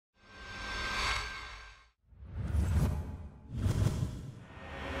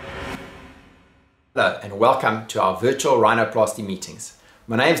Hello and welcome to our virtual rhinoplasty meetings.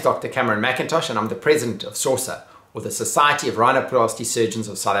 My name is Dr Cameron McIntosh and I'm the president of SORSSA, or the Society of Rhinoplasty Surgeons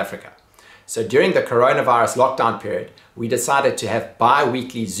of South Africa. So during the coronavirus lockdown period, we decided to have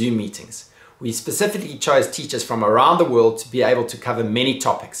bi-weekly Zoom meetings. We specifically chose teachers from around the world to be able to cover many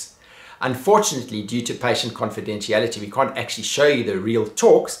topics. Unfortunately, due to patient confidentiality, we can't actually show you the real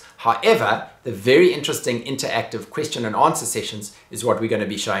talks. However, the very interesting interactive question and answer sessions is what we're going to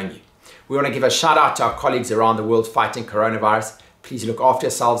be showing you. We want to give a shout out to our colleagues around the world fighting coronavirus. Please look after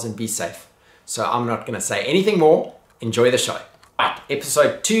yourselves and be safe. So I'm not going to say anything more. Enjoy the show. Right,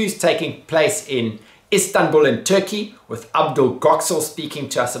 episode 2 is taking place in Istanbul in Turkey with Abdul Göksel speaking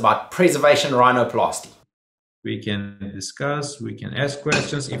to us about preservation rhinoplasty. We can discuss, we can ask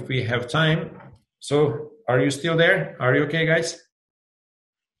questions if we have time. So are you still there? Are you okay, guys?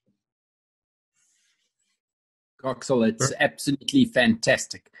 Göksel, it's absolutely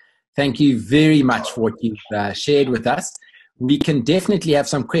fantastic. Thank you very much for what you've shared with us. We can definitely have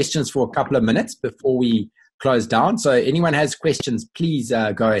some questions for a couple of minutes before we close down. So anyone has questions, please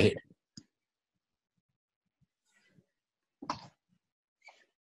go ahead.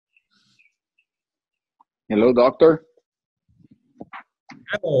 Hello, doctor.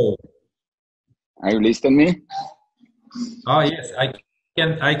 Hello. Are you listening to me? Oh, yes, I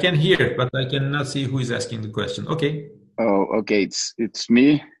can hear, but I cannot see who is asking the question. Okay. Oh, okay. It's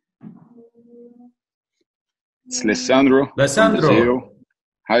me. It's Alessandro. Alessandro.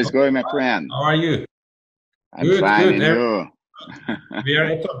 How's it going, my friend? How are you? I'm good, fine. Good. And you? We are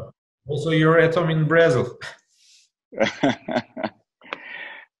at home. Also, you're at home in Brazil.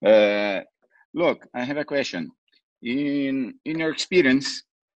 Look, I have a question. In your experience,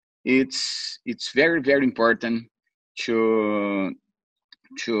 it's very, very important to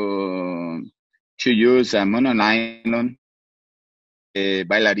use a mononylon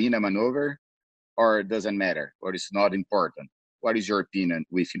ballerina maneuver, or doesn't matter, or it's not important? What is your opinion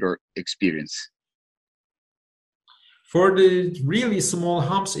with your experience? For the really small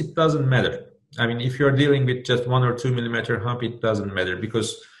humps, it doesn't matter. I mean, if you're dealing with just 1 or 2 millimeter hump, it doesn't matter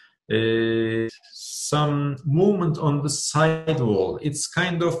because some movement on the side wall, it's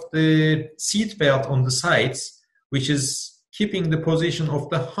kind of the seat belt on the sides, which is keeping the position of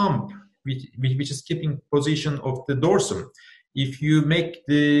the hump, which is keeping position of the dorsum. If you make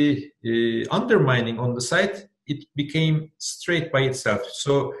the undermining on the side, it became straight by itself.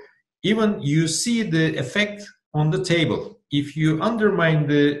 So even you see the effect on the table. If you undermine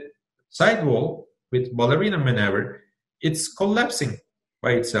the sidewall with ballerina maneuver, it's collapsing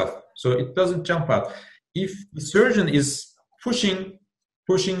by itself. So it doesn't jump out. If the surgeon is pushing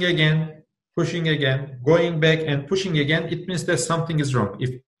again, going back and pushing again, it means that something is wrong.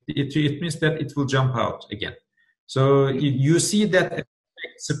 If it means that it will jump out again. So you see that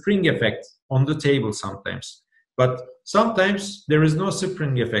effect, spring effect on the table sometimes. But sometimes there is no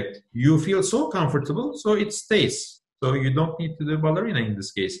spring effect. You feel so comfortable, so it stays. So you don't need to do ballerina in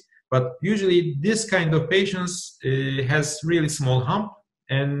this case. But usually this kind of patients has really small hump,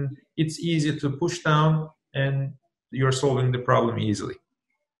 and it's easy to push down, and you're solving the problem easily.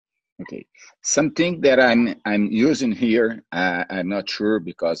 Okay. Something that I'm using here, I'm not sure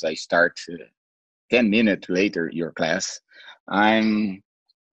because I start 10 minutes later your class. I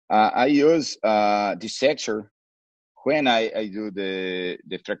use dissector when I do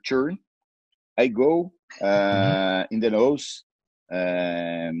the fracture. I go in the nose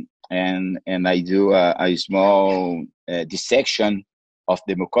and I do a small dissection of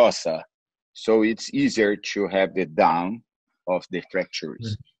the mucosa, so it's easier to have the down of the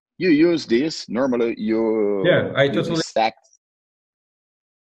fractures. You use this normally. I totally dissect.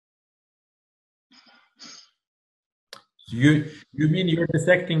 You mean you're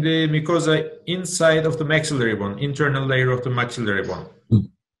dissecting the mucosa inside of the maxillary bone, internal layer of the maxillary bone?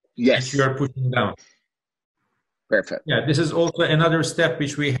 Yes. Which you are pushing down. Perfect. Yeah, this is also another step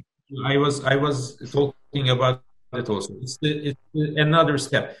which I was talking about it also. It's another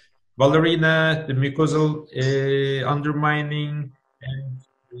step. Ballerina, the mucosal undermining, and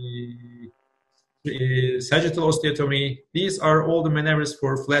sagittal osteotomy. These are all the maneuvers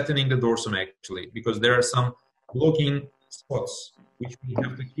for flattening the dorsum actually, because there are some blocking spots which we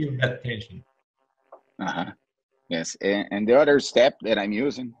have to keep that tension. Yes, and the other step that I'm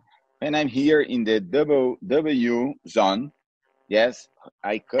using when I'm here in the W zone, yes,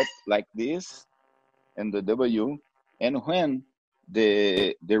 I cut like this and the W, and when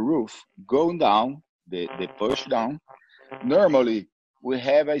the roof go down, the push down, normally we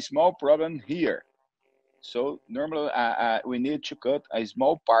have a small problem here. So normally we need to cut a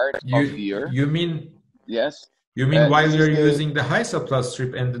small part of here. You mean? Yes. You mean while you're using the hysoplast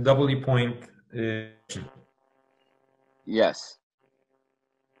strip and the doubly point Yes.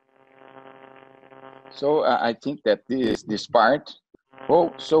 So I think that this part.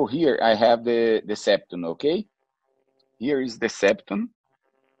 Oh, so here I have the septum. Okay. Here is the septum,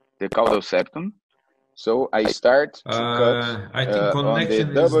 the caudal septum. So I start to cut I think on the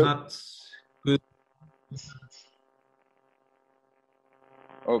connection is not good.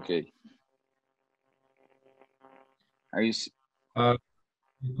 Okay. Are you?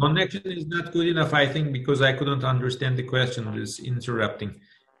 Connection is not good enough, I think, because I couldn't understand the question. It's interrupting.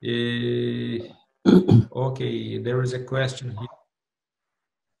 Okay, there is a question here.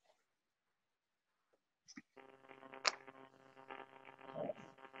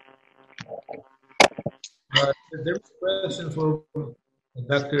 There is a question for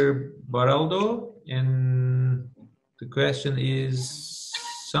Dr. Baraldo, and the question is,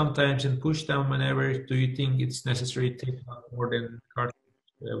 sometimes in push-down maneuver, do you think it's necessary to take out more than cartilage?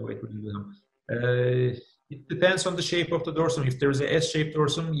 It depends on the shape of the dorsum. If there's a S-shaped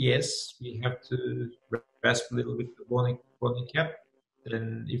dorsum, yes, we have to grasp a little bit the bony cap.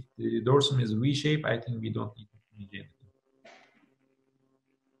 And if the dorsum is V-shape, I think we don't need to change anything.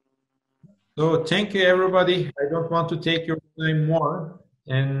 So thank you, everybody. I don't want to take your time more.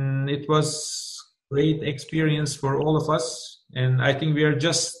 And it was great experience for all of us. And I think we are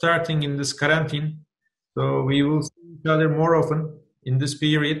just starting in this quarantine. So we will see each other more often in this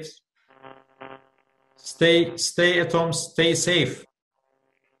period. Stay at home, stay safe.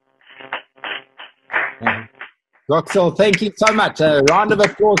 Göksel, thank you so much. A round of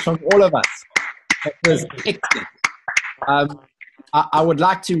applause from all of us. That was excellent. I would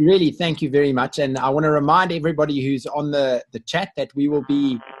like to really thank you very much. And I want to remind everybody who's on the chat that we will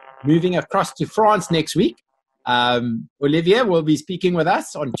be moving across to France next week. Olivia will be speaking with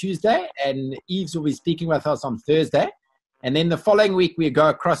us on Tuesday, and Yves will be speaking with us on Thursday. And then the following week, we go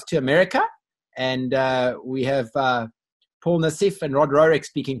across to America, and we have Paul Nassif and Rod Rorik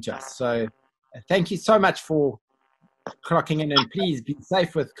speaking to us. So thank you so much for clocking in, and please be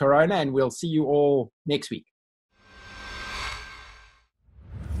safe with Corona, and we'll see you all next week.